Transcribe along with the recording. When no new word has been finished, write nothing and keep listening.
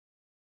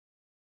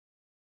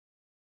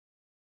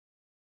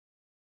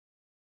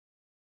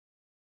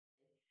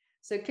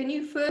So can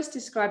you first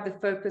describe the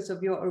focus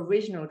of your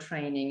original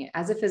training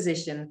as a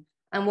physician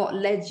and what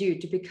led you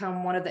to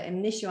become one of the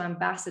initial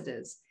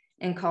ambassadors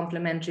in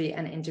complementary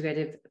and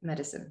integrative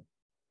medicine?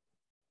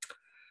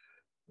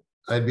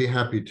 I'd be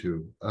happy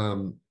to.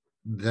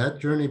 That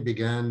journey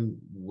began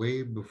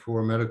way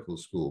before medical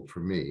school for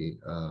me.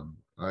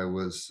 I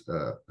was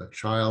a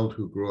child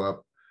who grew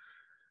up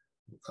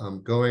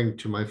going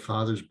to my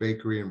father's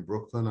bakery in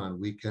Brooklyn on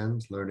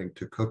weekends, learning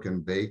to cook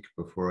and bake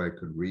before I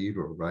could read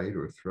or write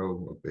or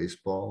throw a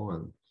baseball,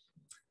 and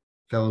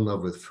fell in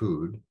love with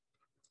food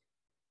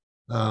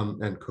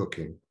and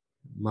cooking.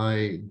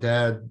 My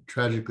dad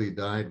tragically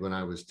died when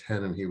I was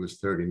 10 and he was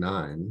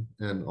 39,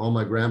 and all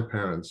my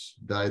grandparents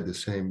died the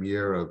same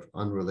year of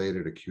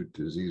unrelated acute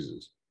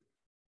diseases.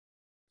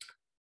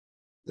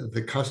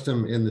 The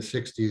custom in the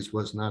 60s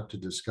was not to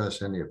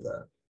discuss any of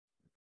that.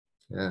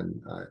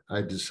 And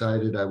I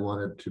decided I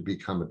wanted to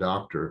become a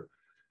doctor,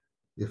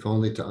 if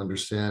only to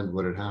understand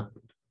what had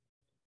happened.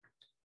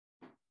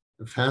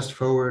 Fast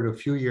forward a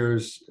few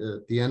years,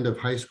 at the end of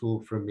high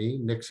school for me,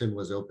 Nixon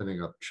was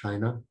opening up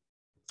China.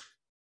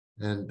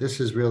 And this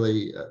is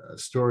really a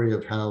story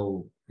of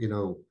how,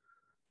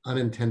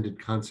 unintended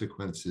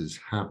consequences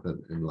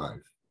happen in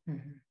life.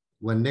 Mm-hmm.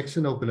 When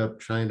Nixon opened up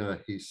China,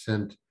 he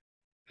sent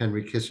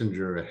Henry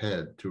Kissinger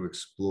ahead to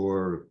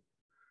explore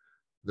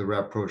the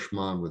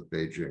rapprochement with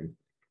Beijing.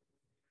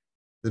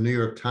 The New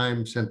York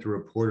Times sent a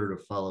reporter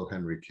to follow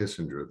Henry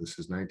Kissinger. This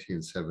is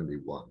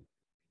 1971.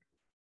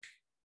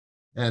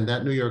 And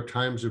that New York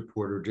Times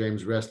reporter,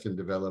 James Reston,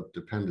 developed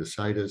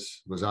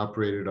appendicitis, was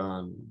operated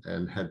on,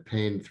 and had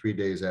pain 3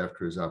 days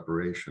after his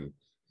operation.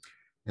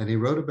 And he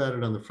wrote about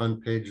it on the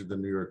front page of the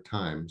New York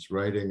Times,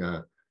 writing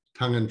a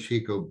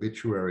tongue-in-cheek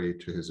obituary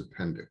to his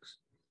appendix.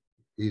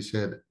 He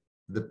said,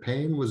 "The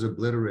pain was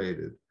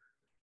obliterated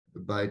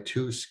by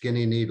 2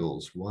 skinny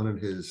needles, one in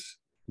his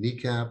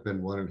kneecap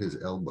and one in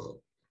his elbow."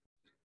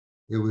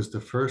 It was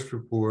the first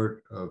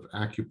report of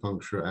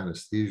acupuncture,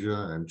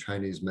 anesthesia, and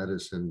Chinese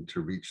medicine to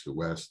reach the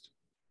West.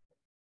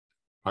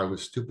 I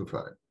was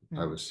stupefied.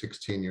 I was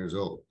 16 years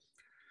old.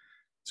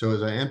 So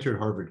as I entered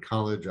Harvard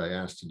College, I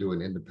asked to do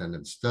an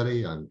independent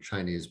study on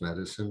Chinese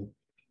medicine.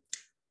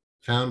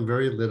 Found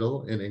very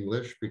little in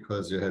English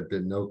because there had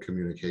been no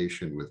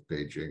communication with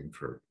Beijing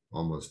for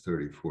almost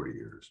 30, 40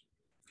 years.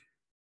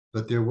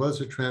 But there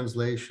was a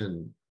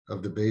translation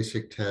of the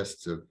basic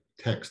text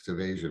of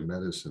Asian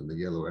medicine, the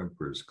Yellow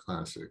Emperor's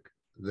Classic,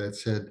 that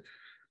said,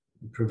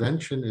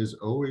 prevention is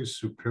always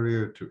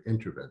superior to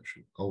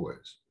intervention,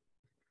 always.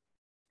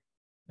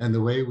 And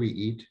the way we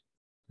eat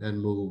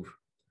and move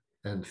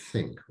and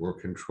think or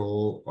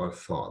control our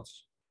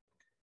thoughts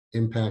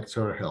impacts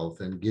our health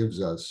and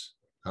gives us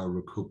our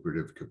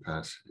recuperative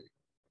capacity.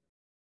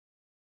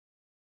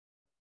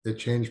 It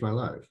changed my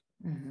life.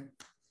 Mm-hmm.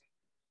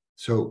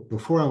 So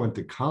before I went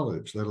to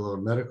college, let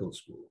alone medical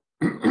school,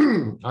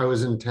 I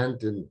was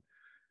intent in,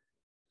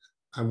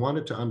 I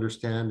wanted to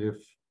understand if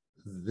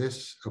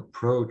this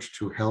approach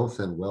to health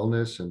and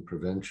wellness and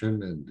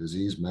prevention and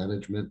disease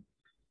management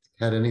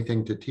had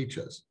anything to teach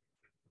us.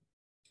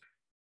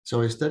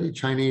 So I studied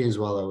Chinese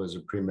while I was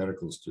a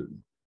pre-medical student.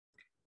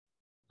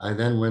 I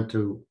then went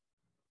to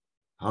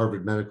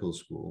Harvard Medical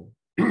School.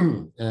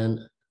 And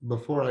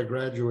before I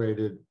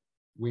graduated,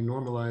 we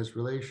normalized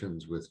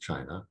relations with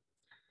China.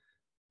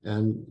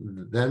 And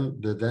then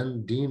the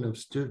then dean of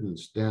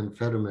students, Dan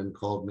Fetterman,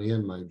 called me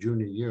in my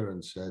junior year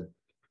and said,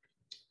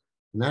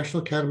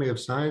 National Academy of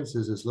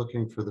Sciences is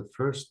looking for the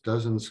first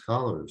dozen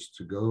scholars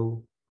to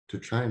go to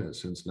China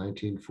since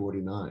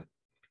 1949.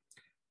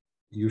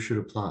 You should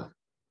apply.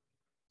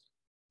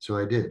 So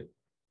I did.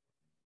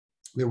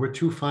 There were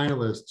 2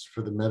 finalists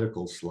for the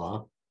medical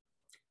slot.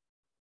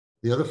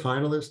 The other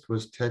finalist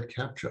was Ted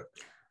Kapchuk.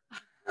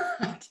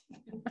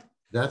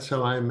 That's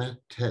how I met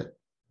Ted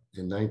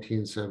in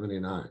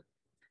 1979.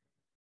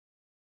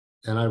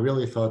 And I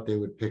really thought they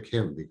would pick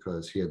him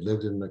because he had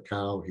lived in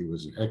Macau. He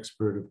was an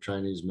expert of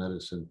Chinese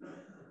medicine.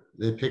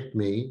 They picked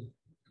me.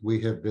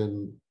 We have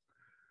been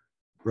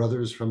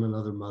brothers from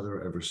another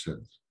mother ever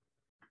since.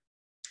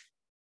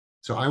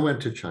 So I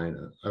went to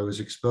China. I was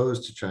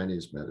exposed to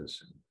Chinese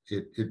medicine.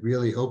 It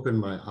really opened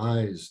my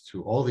eyes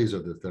to all these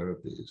other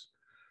therapies.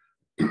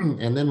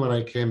 And then when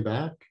I came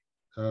back,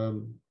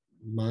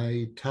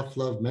 my tough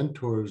love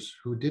mentors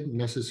who didn't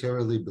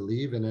necessarily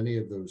believe in any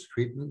of those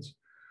treatments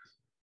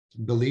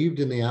believed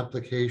in the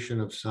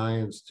application of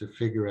science to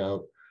figure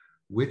out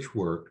which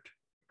worked,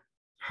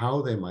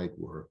 how they might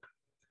work.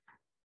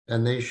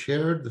 And they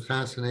shared the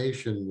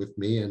fascination with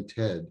me and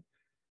Ted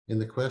in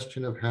the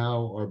question of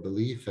how our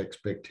belief,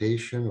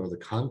 expectation, or the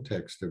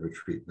context of a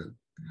treatment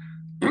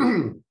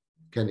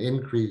can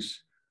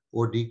increase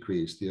or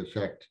decrease the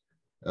effect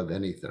of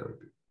any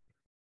therapy.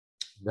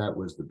 That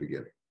was the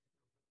beginning.